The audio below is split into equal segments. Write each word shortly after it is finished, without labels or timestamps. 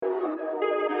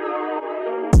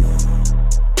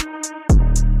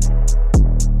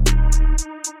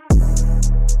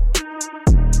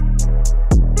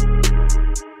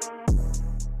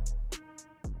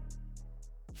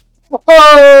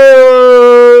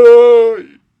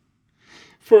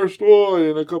first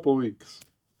boy in a couple weeks.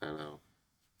 I know.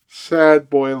 Sad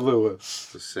boy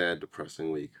Lewis. It's a sad, depressing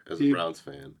week as a Browns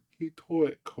fan. He tore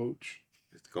it, Coach.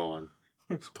 It's gone.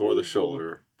 Tore the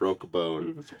shoulder. Broke a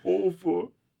bone. It's over.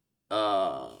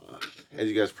 As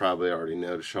you guys probably already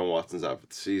know, Deshaun Watson's out for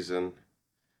the season.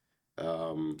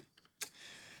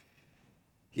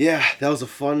 Yeah, that was a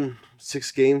fun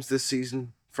 6 games this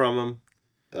season from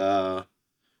him.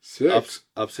 6?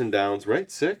 Ups and downs, right?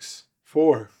 6?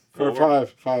 4. Or 5.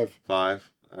 5.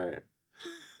 5. All right.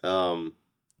 I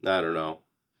don't know.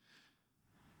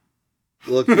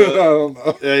 Look good. I don't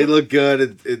know. Yeah, he looked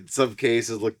good in some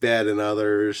cases, looked bad in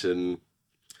others, and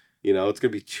it's going to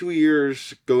be 2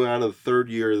 years going on to the 3rd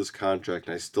year of this contract,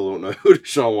 and I still don't know who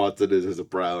Deshaun Watson is as a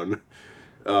Brown.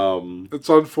 It's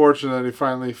unfortunate he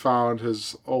finally found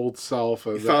his old self.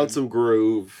 He found some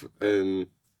groove, and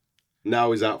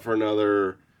now he's out for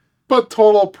another. But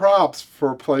total props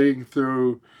for playing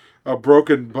through a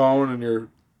broken bone in your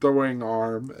throwing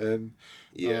arm and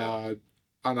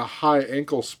on a high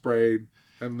ankle sprain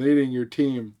and leading your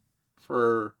team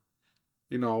for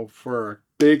a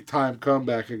big time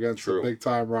comeback against a big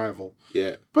time rival.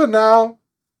 Yeah. But now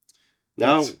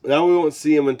we won't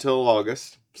see him until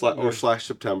August or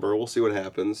September. We'll see what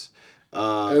happens.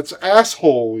 It's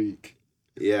asshole week.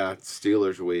 Yeah, it's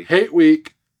Steelers week. Hate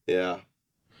week. Yeah.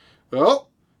 Well,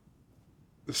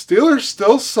 the Steelers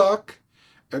still suck,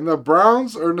 and the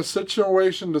Browns are in a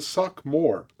situation to suck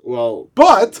more. Well,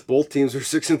 but both teams are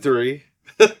 6-3,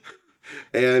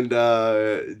 and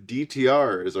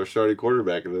DTR is our starting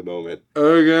quarterback at the moment.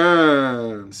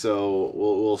 Again. So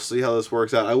we'll see how this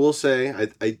works out. I will say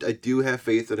I do have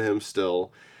faith in him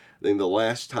still. I think the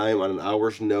last time on an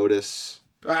hour's notice.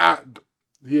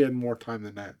 He had more time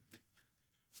than that.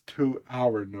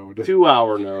 2-hour notice.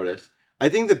 2-hour notice. I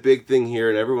think the big thing here,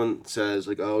 and everyone says,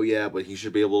 like, oh, yeah, but he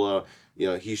should be able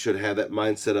to, he should have that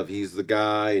mindset of he's the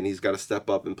guy and he's got to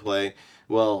step up and play.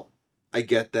 Well, I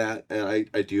get that, and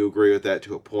I do agree with that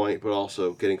to a point, but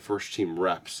also getting first-team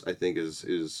reps, I think,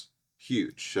 is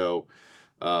huge. So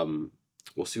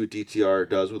we'll see what DTR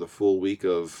does with a full week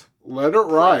of Let it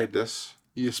ride. Practice.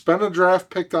 You spend a draft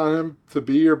pick on him to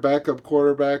be your backup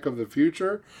quarterback of the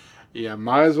future,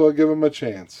 might as well give him a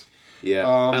chance. Yeah,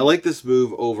 I like this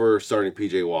move over starting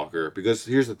P.J. Walker because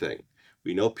here's the thing.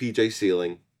 We know P.J.'s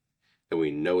ceiling and we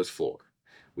know his floor.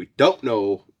 We don't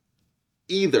know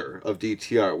either of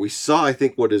DTR. We saw, I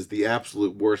think, what is the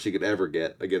absolute worst he could ever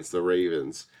get against the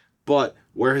Ravens. But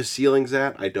where his ceiling's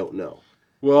at, I don't know.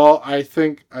 Well, I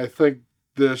think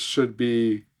this should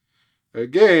be a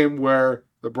game where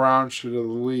the Browns should at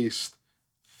least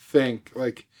think,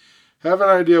 have an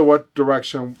idea what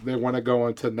direction they want to go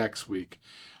into next week.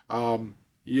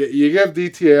 You give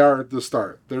DTR the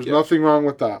start. There's nothing wrong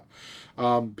with that.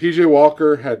 PJ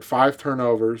Walker had 5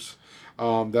 turnovers.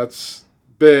 That's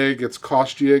big. It's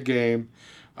cost you a game.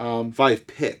 5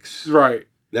 picks. Right.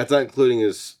 That's not including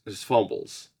his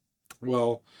fumbles.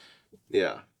 Well.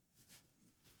 Yeah.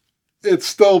 It's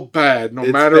still bad no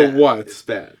matter what. It's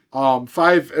bad. 5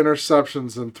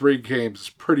 interceptions in 3 games is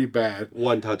pretty bad.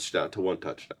 1 touchdown. It's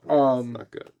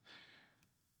not good.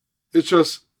 It's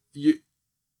just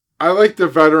I like the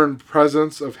veteran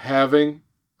presence of having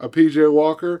a PJ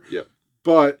Walker. Yep.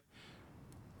 But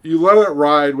you let it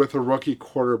ride with a rookie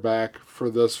quarterback for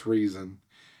this reason.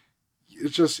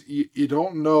 It's just you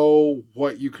don't know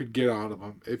what you could get out of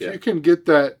him. If you can get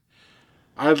that,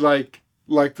 I'd like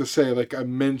to say like a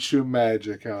Minshew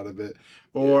magic out of it,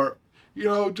 or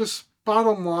just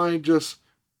bottom line, just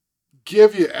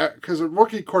give you, because a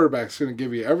rookie quarterback's going to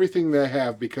give you everything they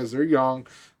have because they're young,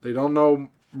 they don't know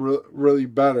really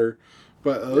better,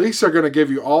 but at least they're going to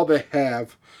give you all they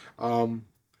have, and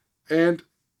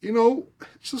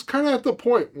it's just kind of at the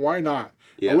point. Why not?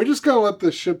 Yeah. Are we just going to let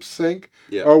the ship sink?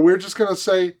 Yeah. Or we're just going to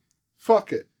say,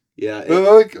 fuck it. Yeah.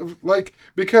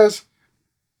 Because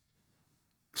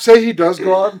say he does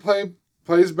go out and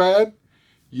plays bad,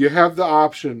 you have the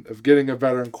option of getting a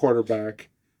veteran quarterback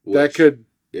that could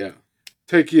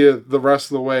take you the rest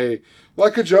of the way.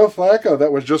 Like a Joe Flacco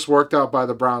that was just worked out by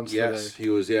the Browns today. Yes, he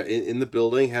was in the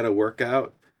building, had a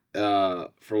workout.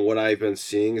 From what I've been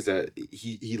seeing is that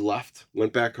he left,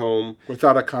 went back home.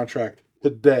 Without a contract.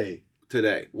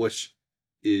 Today, which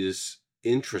is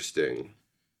interesting,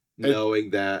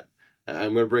 knowing that,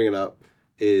 I'm going to bring it up,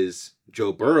 is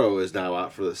Joe Burrow is now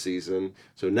out for the season.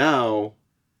 So now,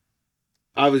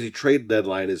 obviously, trade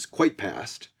deadline is quite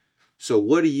past. So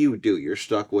what do? You're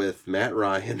stuck with Matt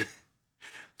Ryan,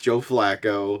 Joe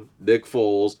Flacco, Nick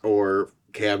Foles, or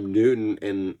Cam Newton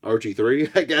and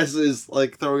RG3, I guess, is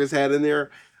like throwing his hat in there.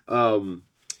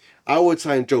 I would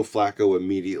sign Joe Flacco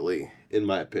immediately, in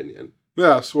my opinion.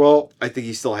 Yes, well, I think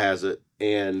he still has it,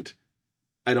 and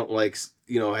I don't like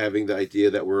having the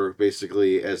idea that we're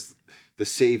basically as the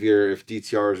savior if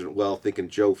DTR isn't well, thinking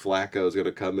Joe Flacco is going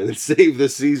to come in and save the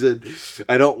season.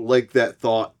 I don't like that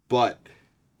thought, but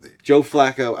Joe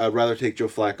Flacco, I'd rather take Joe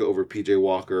Flacco over PJ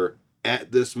Walker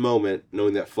at this moment,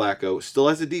 knowing that Flacco still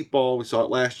has a deep ball. We saw it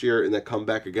last year in that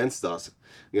comeback against us,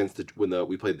 when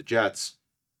we played the Jets,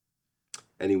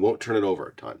 and he won't turn it over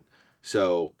a ton.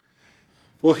 So,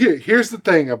 well, here's the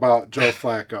thing about Joe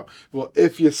Flacco. Well,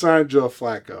 if you sign Joe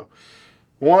Flacco,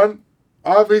 one,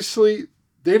 obviously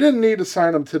they didn't need to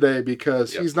sign him today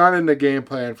because he's not in the game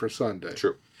plan for Sunday.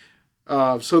 True.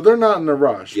 So they're not in a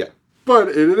rush. Yeah. But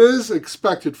it is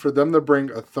expected for them to bring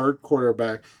a third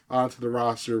quarterback onto the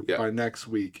roster by next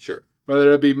week. Sure.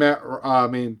 Whether it be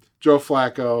Joe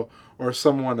Flacco or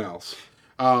someone else.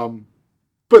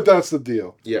 But that's the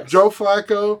deal. Yes. Joe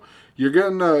Flacco, you're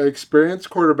getting an experienced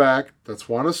quarterback that's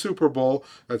won a Super Bowl,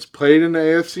 that's played in the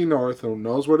AFC North, and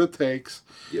knows what it takes.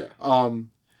 Yeah.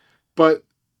 But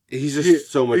he's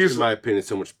just in my opinion,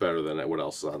 so much better than what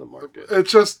else is on the market.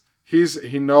 It's just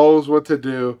he knows what to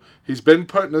do. He's been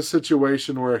put in a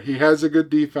situation where he has a good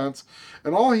defense,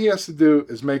 and all he has to do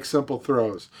is make simple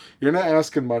throws. You're not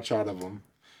asking much out of him.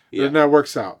 Yeah. And that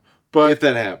works out. But if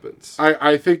that happens,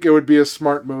 I think it would be a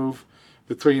smart move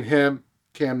between him,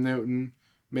 Cam Newton,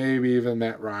 maybe even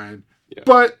Matt Ryan. Yeah.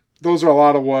 But those are a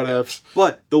lot of what ifs.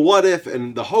 But the what if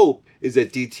and the hope is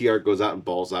that DTR goes out and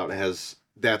balls out and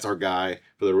that's our guy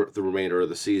for the remainder of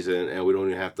the season, and we don't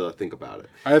even have to think about it.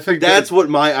 I think that's what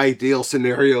my ideal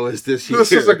scenario is this year.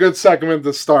 This is a good segment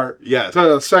to start. Yeah. To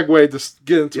segue to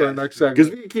get into our next segment. Because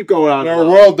we can keep going on. Our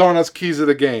Royal Donuts keys of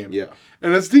the game. Yeah.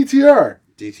 And it's DTR.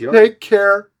 DTR. Take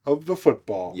care of the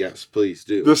football. Yes, please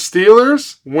do. The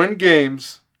Steelers win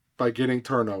games by getting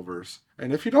turnovers.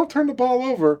 And if you don't turn the ball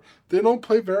over, they don't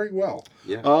play very well.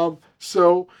 Yeah.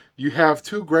 So you have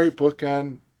two great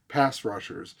bookend pass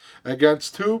rushers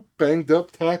against two banged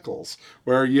up tackles,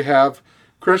 where you have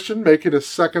Christian making his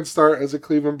second start as a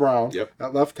Cleveland Brown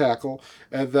at left tackle,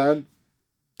 and then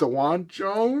DeJuan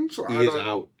Jones. He is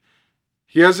out.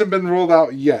 He hasn't been ruled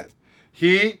out yet.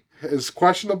 He is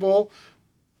questionable,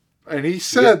 and he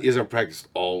said he hasn't practiced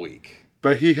all week.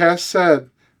 But he has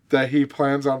said that he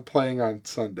plans on playing on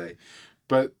Sunday.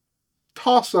 But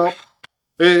toss up,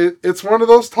 it's one of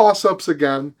those toss ups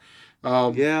again.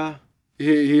 Yeah.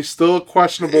 He's still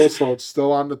questionable, so it's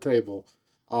still on the table.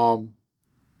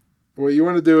 What you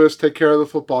want to do is take care of the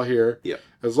football here. Yeah.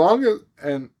 As long as,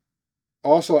 and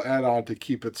also add on to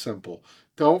keep it simple.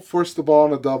 Don't force the ball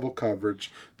in a double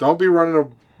coverage. Don't be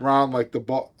running around like the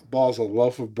ball's a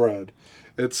loaf of bread.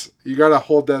 You got to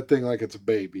hold that thing like it's a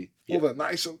baby. Hold it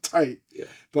nice and tight. Yeah.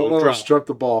 Don't let him strip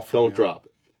the ball from you. Don't drop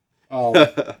it.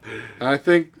 And I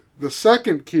think the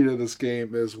second key to this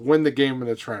game is win the game in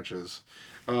the trenches.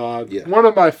 One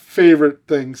of my favorite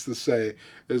things to say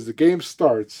is the game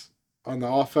starts on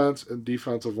the offense and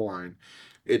defensive line.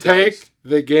 Take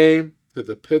the game to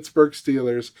the Pittsburgh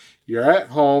Steelers. You're at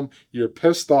home. You're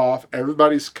pissed off.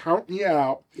 Everybody's counting you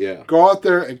out. Yeah. Go out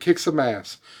there and kick some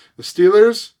ass. The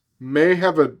Steelers may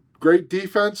have a great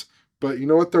defense, but you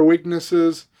know what their weakness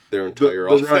is? Their entire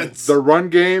offense. Their run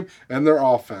game and their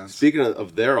offense. Speaking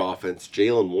of their offense,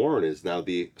 Jaylen Warren is now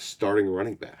the starting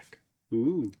running back.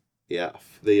 Ooh. Yeah,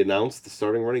 they announced the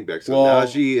starting running back. So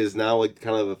Najee is now like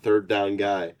kind of the third down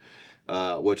guy,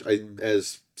 which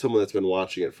as someone that's been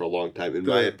watching it for a long time, in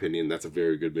my opinion, that's a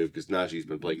very good move because Najee's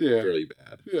been playing fairly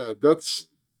bad. Yeah,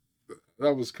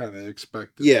 that was kind of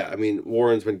expected. Yeah, I mean,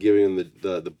 Warren's been giving them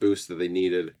the boost that they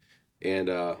needed. And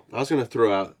I was going to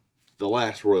throw out the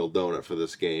last Royal Donut for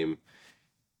this game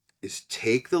is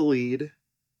take the lead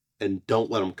and don't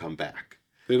let them come back.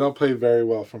 They don't play very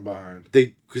well from behind.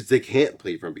 Because they can't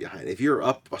play from behind. If you're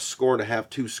up a score and a half,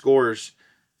 2 scores,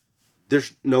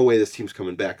 there's no way this team's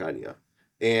coming back on you.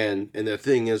 And the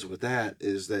thing is with that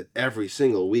is that every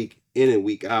single week, in and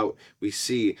week out, we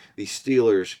see these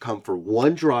Steelers come for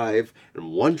one drive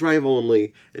and one drive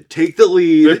only and take the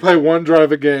lead. They play one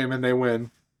drive a game and they win.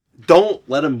 Don't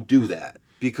let them do that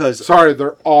because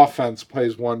their offense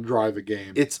plays one drive a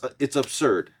game. It's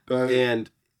absurd, and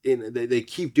they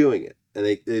keep doing it, and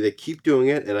they keep doing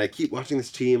it, and I keep watching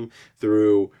this team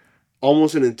through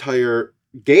almost an entire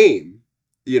game.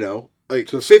 You know, like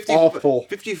just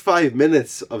 55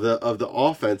 minutes of the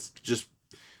offense just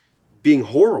being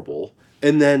horrible,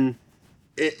 and then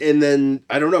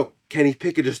I don't know. Kenny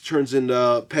Pickett just turns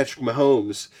into Patrick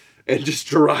Mahomes and just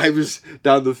drives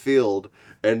down the field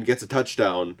and gets a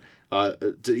touchdown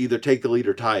to either take the lead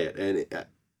or tie it. And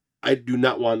I do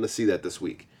not want to see that this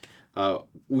week.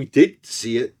 We did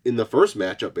see it in the first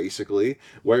matchup, basically,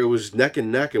 where it was neck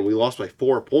and neck, and we lost by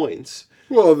 4 points.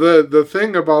 Well, the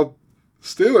thing about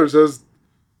Steelers is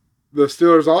the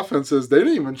Steelers' offense is they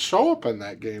didn't even show up in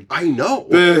that game. I know.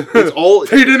 It's all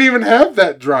they didn't even have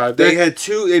that drive. They had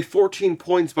 14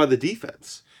 points by the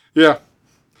defense. Yeah,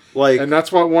 and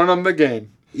that's what won them the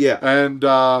game. Yeah, and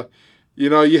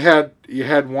you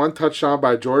had one touchdown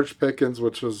by George Pickens,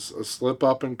 which was a slip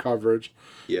up in coverage.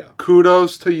 Yeah,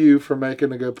 kudos to you for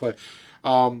making a good play.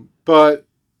 But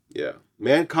yeah,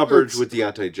 man coverage with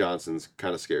Deontay Johnson's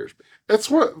kind of scares me.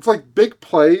 It's like big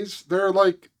plays. They're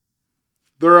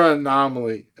an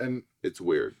anomaly, and it's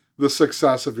weird the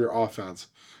success of your offense,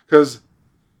 because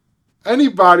any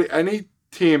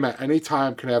team at any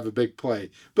time can have a big play,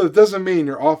 but it doesn't mean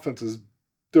your offense is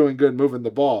doing good moving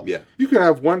the ball. Yeah, you can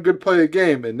have one good play a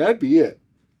game, and that'd be it.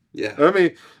 Yeah, I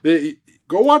mean,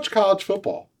 go watch college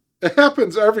football. It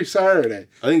happens every Saturday.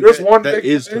 I think there's one big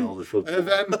is play, college football, and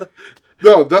then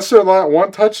no, that's their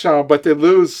one touchdown, but they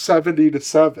lose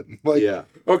 70-7. Yeah.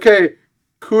 Okay,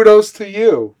 kudos to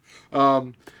you.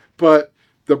 But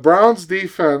the Browns'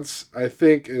 defense, I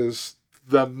think, is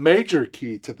the major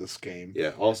key to this game.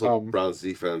 Yeah. Also, Browns'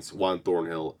 defense, Juan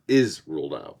Thornhill is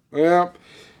ruled out. Yeah.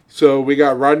 So we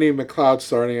got Rodney McLeod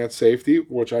starting at safety,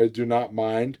 which I do not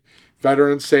mind.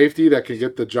 Veteran safety that can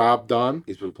get the job done.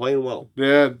 He's been playing well.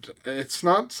 Yeah, it's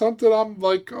not something I'm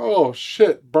like, oh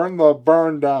shit, burn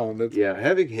down.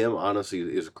 Having him honestly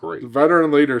is great.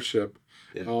 Veteran leadership.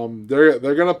 Yeah.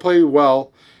 They're gonna play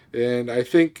well, and I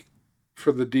think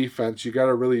for the defense, you got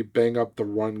to really bang up the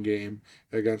run game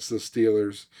against the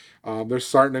Steelers. They're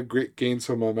starting to gain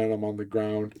some momentum on the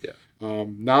ground. Yeah.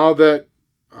 Now that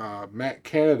Matt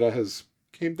Canada has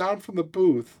came down from the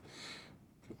booth,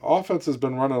 offense has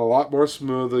been running a lot more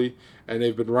smoothly, and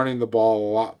they've been running the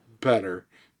ball a lot better.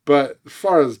 But as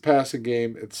far as the passing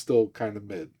game, it's still kind of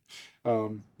mid.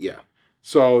 Yeah.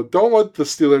 So don't let the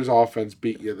Steelers offense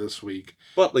beat you this week.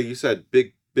 But like you said,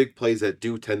 big plays that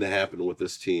do tend to happen with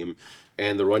this team,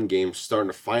 and the run game's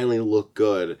starting to finally look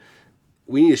good.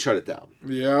 We need to shut it down.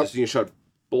 Yeah. Just need to shut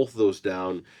both of those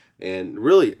down. And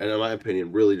really, and in my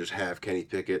opinion, really just have Kenny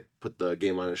Pickett put the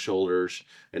game on his shoulders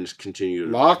and just continue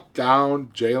to lock down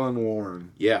Jaylen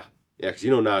Warren. Yeah, because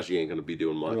Najee ain't gonna be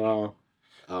doing much. No.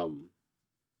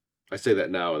 I say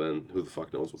that now, and then who the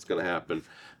fuck knows what's gonna happen?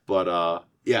 But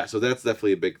so that's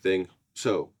definitely a big thing.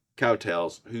 So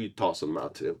Cowtails, who you tossing them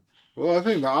out to? Well, I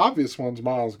think the obvious one's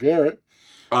Myles Garrett.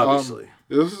 Obviously,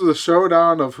 this is a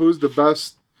showdown of who's the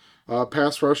best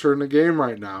pass rusher in the game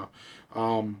right now.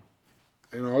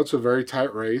 It's a very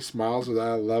tight race. Myles is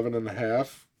at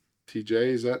 11.5. TJ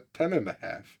is at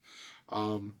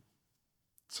 10.5.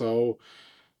 So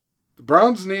the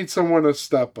Browns need someone to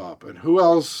step up. And who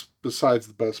else besides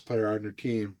the best player on your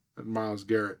team and Myles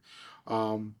Garrett?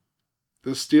 The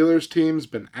Steelers team's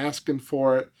been asking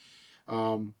for it.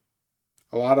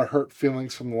 A lot of hurt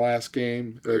feelings from the last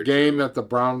game. The game that the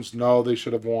Browns know they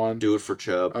should have won. Do it for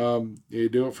Chubb. You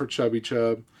do it for Chubby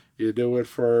Chubb. You do it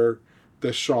for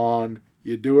Deshaun.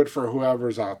 You do it for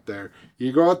whoever's out there.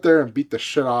 You go out there and beat the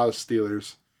shit out of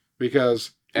Steelers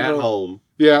because at home.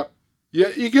 Yeah.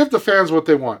 You give the fans what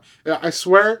they want. I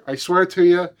swear to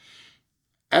you,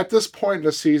 at this point in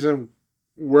the season,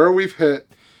 where we've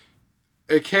hit,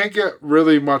 it can't get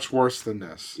really much worse than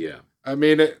this. Yeah. I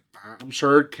mean, I'm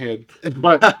sure it can,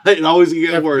 but it always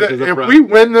gets worse. If we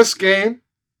win this game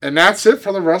and that's it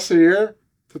for the rest of the year,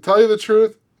 to tell you the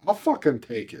truth, I'll fucking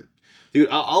take it. Dude,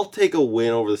 I'll take a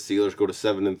win over the Steelers, go to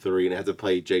 7-3, and have to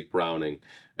play Jake Browning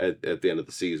at the end of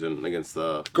the season against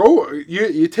the...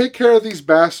 You take care of these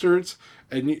bastards,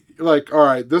 and you're like, all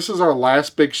right, this is our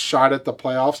last big shot at the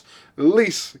playoffs. At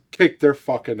least kick their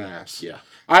fucking ass. Yeah.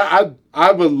 I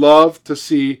would love to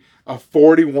see a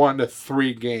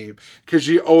 41-3 game, because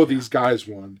you owe these guys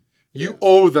one. You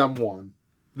owe them one.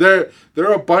 They're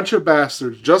a bunch of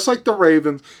bastards, just like the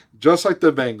Ravens, just like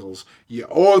the Bengals. You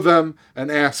owe them an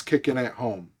ass kicking at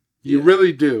home. You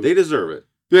really do. They deserve it.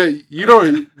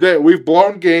 Yeah, we've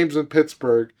blown games in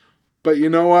Pittsburgh, but you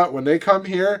know what? When they come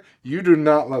here, you do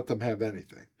not let them have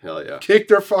anything. Hell yeah. Kick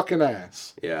their fucking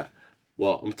ass. Yeah.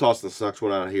 Well, I'm tossing the next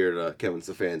one out here to Kevin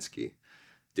Stefanski.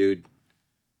 Dude,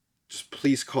 just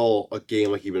please call a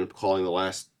game like you've been calling the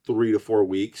last 3 to 4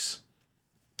 weeks.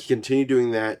 Continue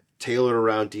doing that. Tailor it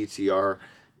around DTR.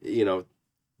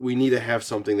 We need to have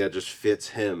something that just fits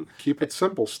him. Keep it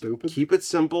simple, stupid. Keep it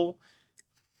simple.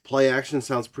 Play action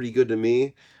sounds pretty good to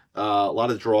me. A lot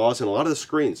of draws and a lot of the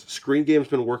screens. Screen game's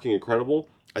been working incredible.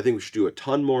 I think we should do a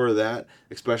ton more of that,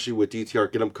 especially with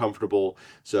DTR. Get him comfortable.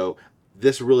 So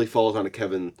this really falls onto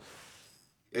Kevin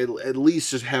at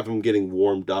least just have him getting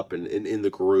warmed up and in the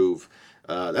groove.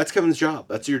 That's Kevin's job.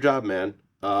 That's your job, man.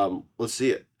 Let's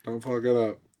see it. Don't fuck it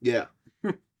up. Yeah.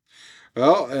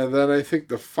 Well, and then I think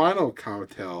the final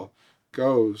cowtail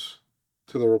goes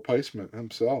to the replacement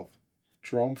himself,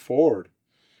 Jerome Ford.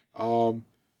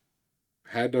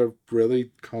 Had to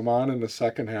really come on in the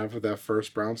second half of that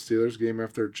first Browns-Steelers game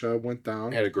after Chubb went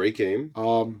down. Had a great game.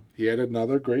 He had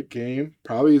another great game.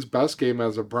 Probably his best game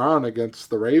as a Brown against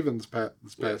the Ravens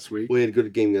this past week. We had a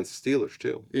good game against the Steelers,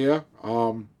 too. Yeah.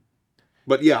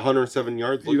 But, 107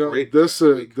 yards looked great. This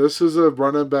is a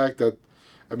running back that,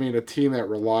 a team that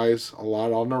relies a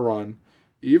lot on the run.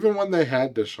 Even when they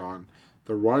had Deshaun,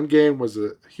 the run game was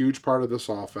a huge part of this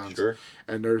offense. Sure.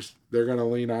 And they're going to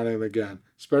lean on it again,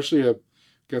 especially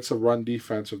against a run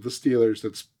defense of the Steelers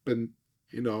that's been,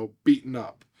 beaten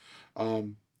up.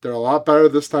 They're a lot better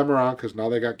this time around because now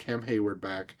they got Cam Hayward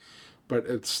back. But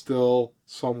it's still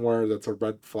somewhere that's a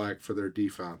red flag for their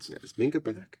defense. Yeah, is Minka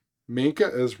back? Minka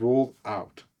is ruled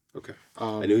out. Okay.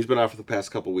 I knew he's been out for the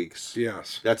past couple weeks.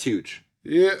 Yes. That's huge.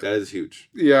 Yeah. That is huge.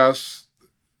 Yes,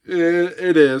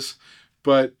 it is.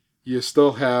 But you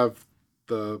still have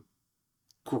the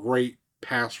great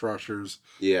pass rushers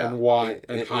and Watt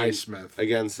and Highsmith.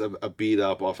 Against a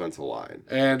beat-up offensive line,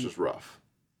 and which is rough.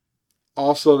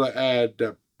 Also to add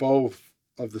that both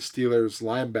of the Steelers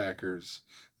linebackers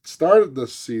started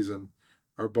this season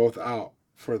are both out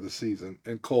for the season,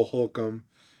 and Cole Holcomb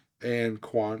and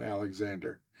Quan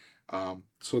Alexander.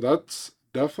 So that's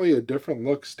definitely a different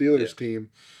look Steelers team.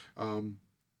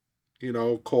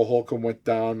 Cole Holcomb went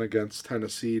down against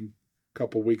Tennessee a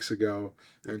couple weeks ago,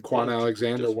 and Quan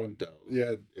Alexander went down.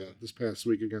 Yeah, this past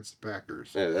week against the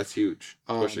Packers. Yeah, that's huge,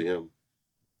 especially him.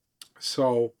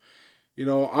 So,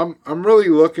 I'm really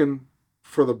looking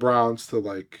for the Browns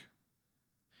to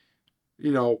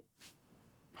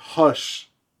hush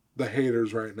the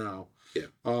haters right now. Yeah.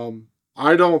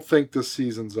 I don't think this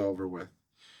season's over with.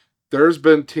 There's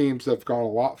been teams that have gone a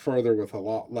lot further with a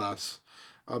lot less.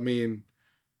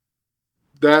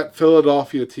 That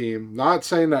Philadelphia team, not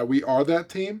saying that we are that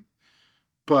team,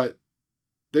 but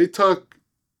they took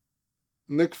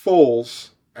Nick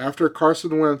Foles after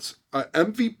Carson Wentz, an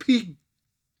MVP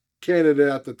candidate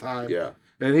at the time. Yeah.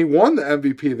 And he won the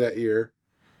MVP that year,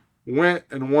 went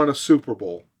and won a Super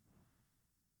Bowl.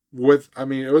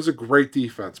 It was a great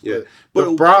defense. But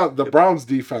the Browns'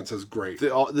 defense is great.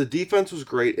 The defense was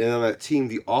great, and on that team,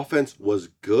 the offense was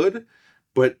good.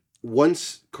 But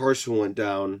once Carson went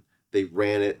down, they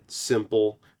ran it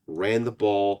simple, ran the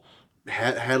ball,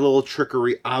 had a little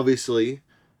trickery. Obviously,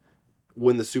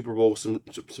 win the Super Bowl with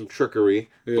some trickery.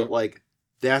 Yeah. But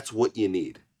that's what you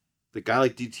need. The guy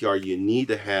like DTR, you need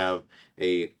to have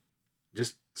a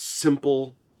just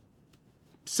simple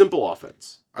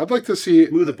offense. I'd like to see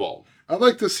move the ball. I'd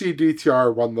like to see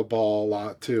DTR run the ball a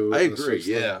lot too. I agree.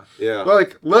 Yeah.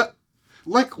 Let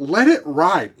it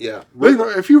ride. Yeah.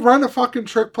 If you run a fucking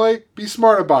trick play, be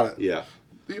smart about it. Yeah.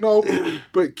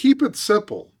 But keep it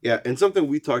simple. Yeah, and something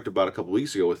we talked about a couple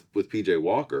weeks ago with PJ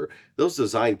Walker, those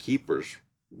design keepers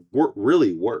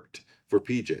really worked for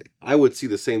PJ. I would see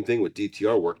the same thing with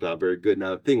DTR worked out very good.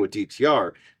 Now the thing with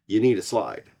DTR, you need a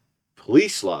slide.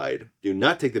 Please slide. Do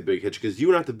not take the big hitch because you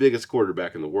are not the biggest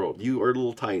quarterback in the world. You are a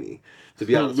little tiny, to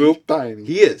be honest. Tiny.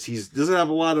 He is. He doesn't have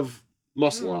a lot of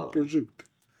muscle on him.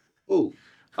 Oh.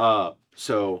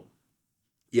 So,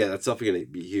 yeah, that's definitely going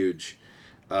to be huge.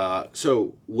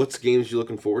 So, what's games you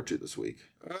looking forward to this week?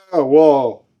 Oh,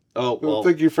 well. I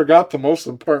think you forgot the most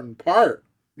important part.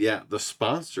 Yeah, the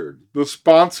sponsor,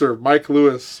 Mike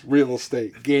Lewis Real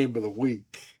Estate Game of the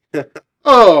Week.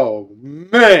 Oh,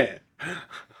 man.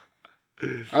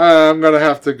 I'm going to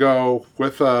have to go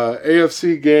with a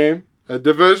AFC game, a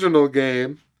divisional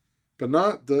game, but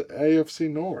not the AFC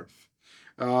North.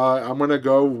 I'm going to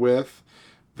go with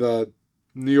the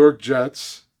New York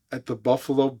Jets at the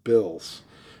Buffalo Bills.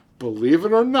 Believe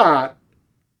it or not,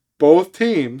 both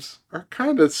teams are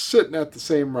kind of sitting at the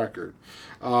same record.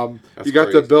 You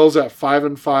got the Bills at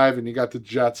 5-5, and you got the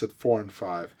Jets at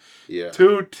 4-5. Yeah.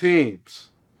 Two teams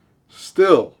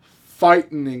still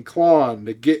fighting and clawing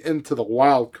to get into the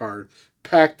wild card,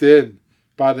 packed in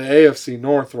by the AFC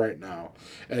North right now.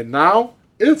 And now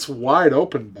it's wide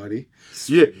open, buddy.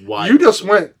 You just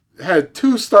had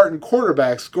two starting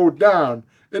quarterbacks go down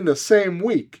in the same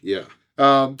week. Yeah.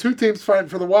 Two teams fighting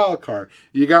for the wild card.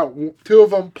 You got two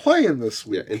of them playing this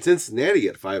week. Yeah, and Cincinnati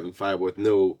at 5-5 with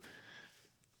no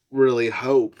really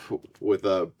hope with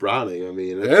Browning. I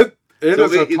mean, it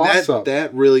is a toss-up.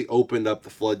 That really opened up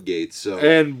the floodgates. So,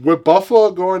 and with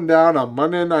Buffalo going down on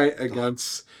Monday night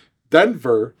against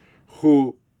Denver,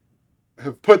 who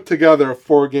have put together a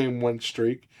 4-game win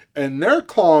streak, and they're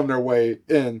clawing their way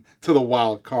in to the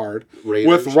wild card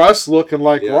Raiders. with Russ looking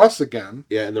like Russ again.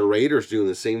 Yeah, and the Raiders doing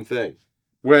the same thing.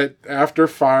 After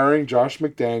firing Josh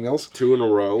McDaniels. 2 in a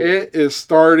row. It is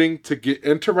starting to get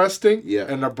interesting, yeah.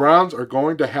 and the Browns are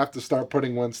going to have to start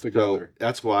putting wins together. So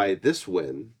that's why this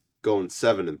win, going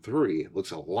 7-3,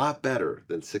 looks a lot better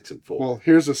than 6-4. Well,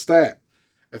 here's a stat.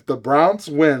 If the Browns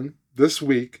win this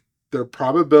week, their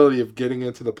probability of getting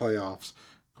into the playoffs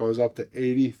goes up to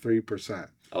 83%.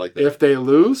 I like that. If they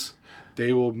lose,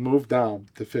 they will move down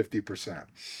to 50%.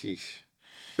 Sheesh.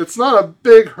 It's not a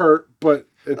big hurt, but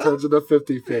it turns into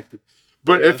 50-50.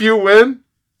 But if you win,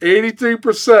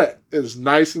 83% is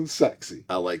nice and sexy.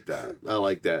 I like that.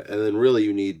 And then really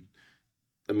you need,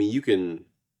 you can,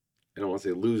 I don't want to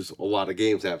say lose a lot of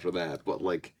games after that, but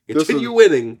continue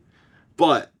winning,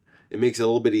 but it makes it a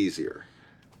little bit easier.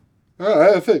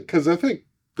 I think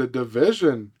the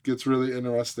division gets really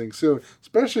interesting soon,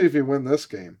 especially if you win this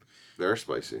game. They're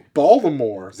spicy.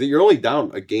 Baltimore. So you're only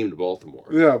down a game to Baltimore.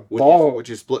 Yeah, which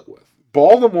you split with.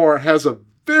 Baltimore has a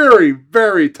very,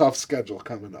 very tough schedule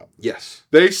coming up. Yes.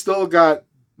 They got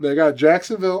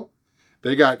Jacksonville.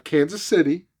 They got Kansas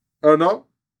City. Oh, no?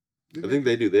 I think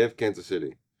they do. They have Kansas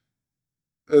City.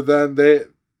 And then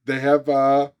they have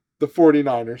the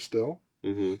 49ers still.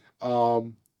 Mm-hmm.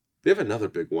 They have another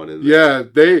big one in there.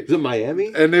 Yeah. Is it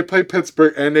Miami? And they play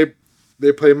Pittsburgh, and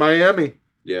they play Miami.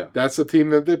 Yeah. That's the team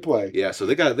that they play. Yeah, so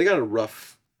they got a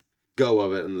rough go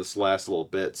of it in this last little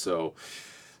bit, so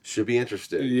should be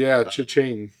interesting. Yeah,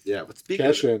 cha-ching. Yeah, but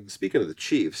speaking of the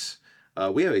Chiefs,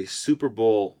 we have a Super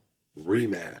Bowl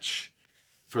rematch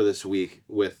for this week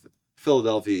with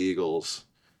Philadelphia Eagles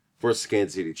versus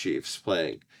Kansas City Chiefs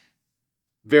playing.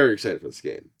 Very excited for this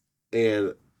game.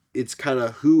 And it's kind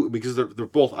of because they're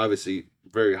both obviously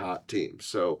very hot teams.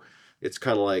 So it's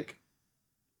kind of like,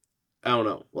 I don't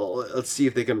know. Well, let's see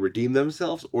if they can redeem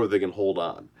themselves or they can hold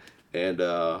on. And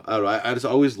I don't know. I just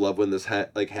always love when this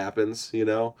happens.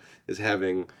 Is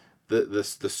having the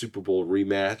Super Bowl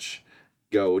rematch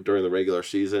go during the regular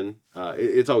season.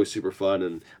 It's always super fun,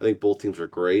 and I think both teams are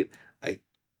great. I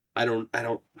don't.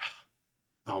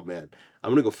 Oh man,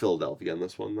 I'm gonna go Philadelphia on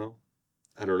this one though.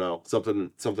 I don't know,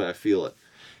 something I feel it.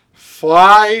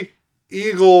 Fly,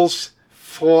 Eagles,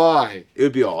 fly. It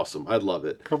would be awesome. I'd love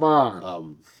it. Come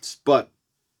on. But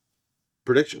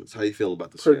predictions. How you feeling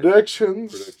about this?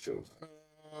 Predictions.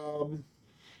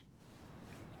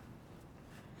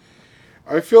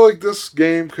 I feel like this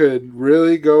game could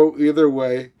really go either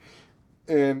way,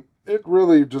 and it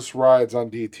really just rides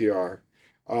on DTR.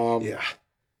 Yeah.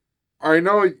 I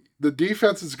know the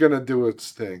defense is going to do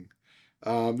its thing.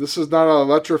 This is not an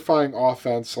electrifying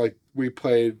offense like we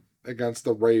played against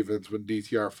the Ravens when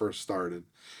DTR first started.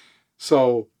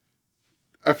 So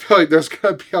I feel like there's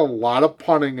going to be a lot of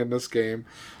punting in this game,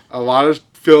 a lot of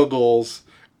field goals,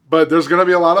 but there's going to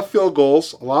be a lot of field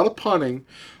goals, a lot of punting.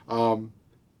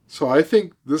 So I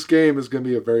think this game is going to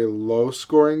be a very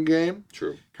low-scoring game.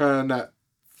 True. Kind of that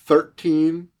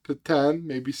 13-10,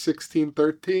 maybe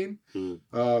 16-13.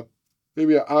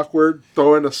 Maybe an awkward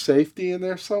throw in a safety in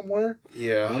there somewhere.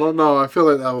 Yeah. I don't know. I feel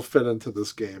like that will fit into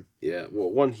this game. Yeah. Well,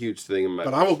 one huge thing.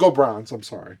 But I will go Browns. I'm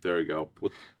sorry. There we go.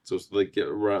 So it's like get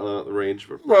around the range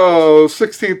for. Oh,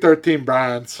 16-13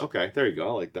 Browns. Okay. There you go.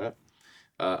 I like that.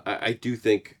 I do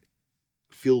think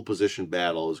field position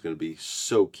battle is going to be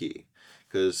so key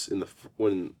because in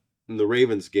the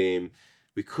Ravens game,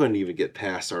 we couldn't even get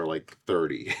past our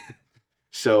 30.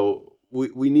 So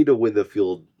we need to win the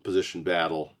field position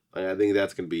battle. I think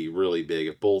that's going to be really big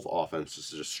if both offenses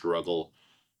just struggle.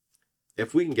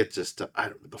 If we can get just to,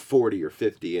 the 40 or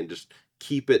 50 and just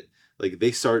keep it,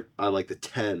 they start on the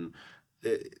 10,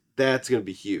 that's going to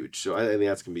be huge. So I think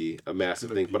that's going to be a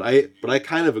massive thing. But I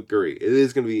kind of agree. It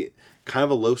is going to be kind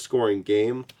of a low-scoring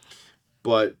game,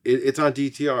 but it's on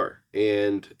DTR.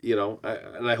 And,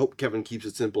 I hope Kevin keeps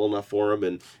it simple enough for him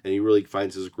and he really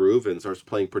finds his groove and starts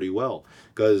playing pretty well.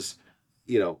 Because,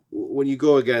 when you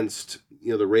go against,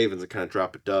 the Ravens and kind of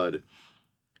drop a dud,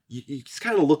 you're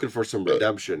kind of looking for some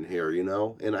redemption here,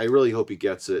 And I really hope he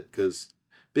gets it because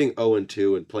being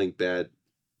 0-2 and playing bad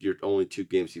your only 2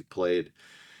 games you've played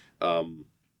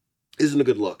isn't a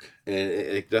good look. And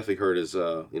it definitely hurt his,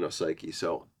 psyche.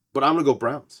 So, but I'm going to go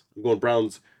Browns. I'm going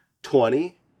Browns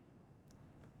 20-14.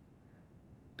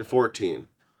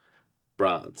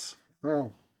 Browns.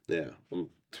 Oh. Yeah.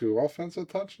 2 offensive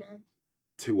touchdowns?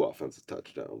 2 offensive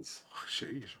touchdowns. Oh,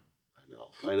 jeez.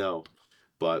 I know.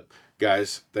 But,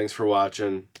 guys, thanks for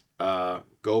watching.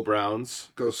 Go Browns.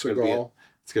 Go Seagal.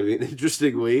 It's going to be an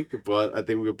interesting week, but I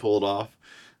think we can pull it off.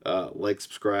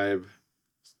 Subscribe.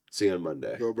 See you on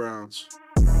Monday. Go Browns.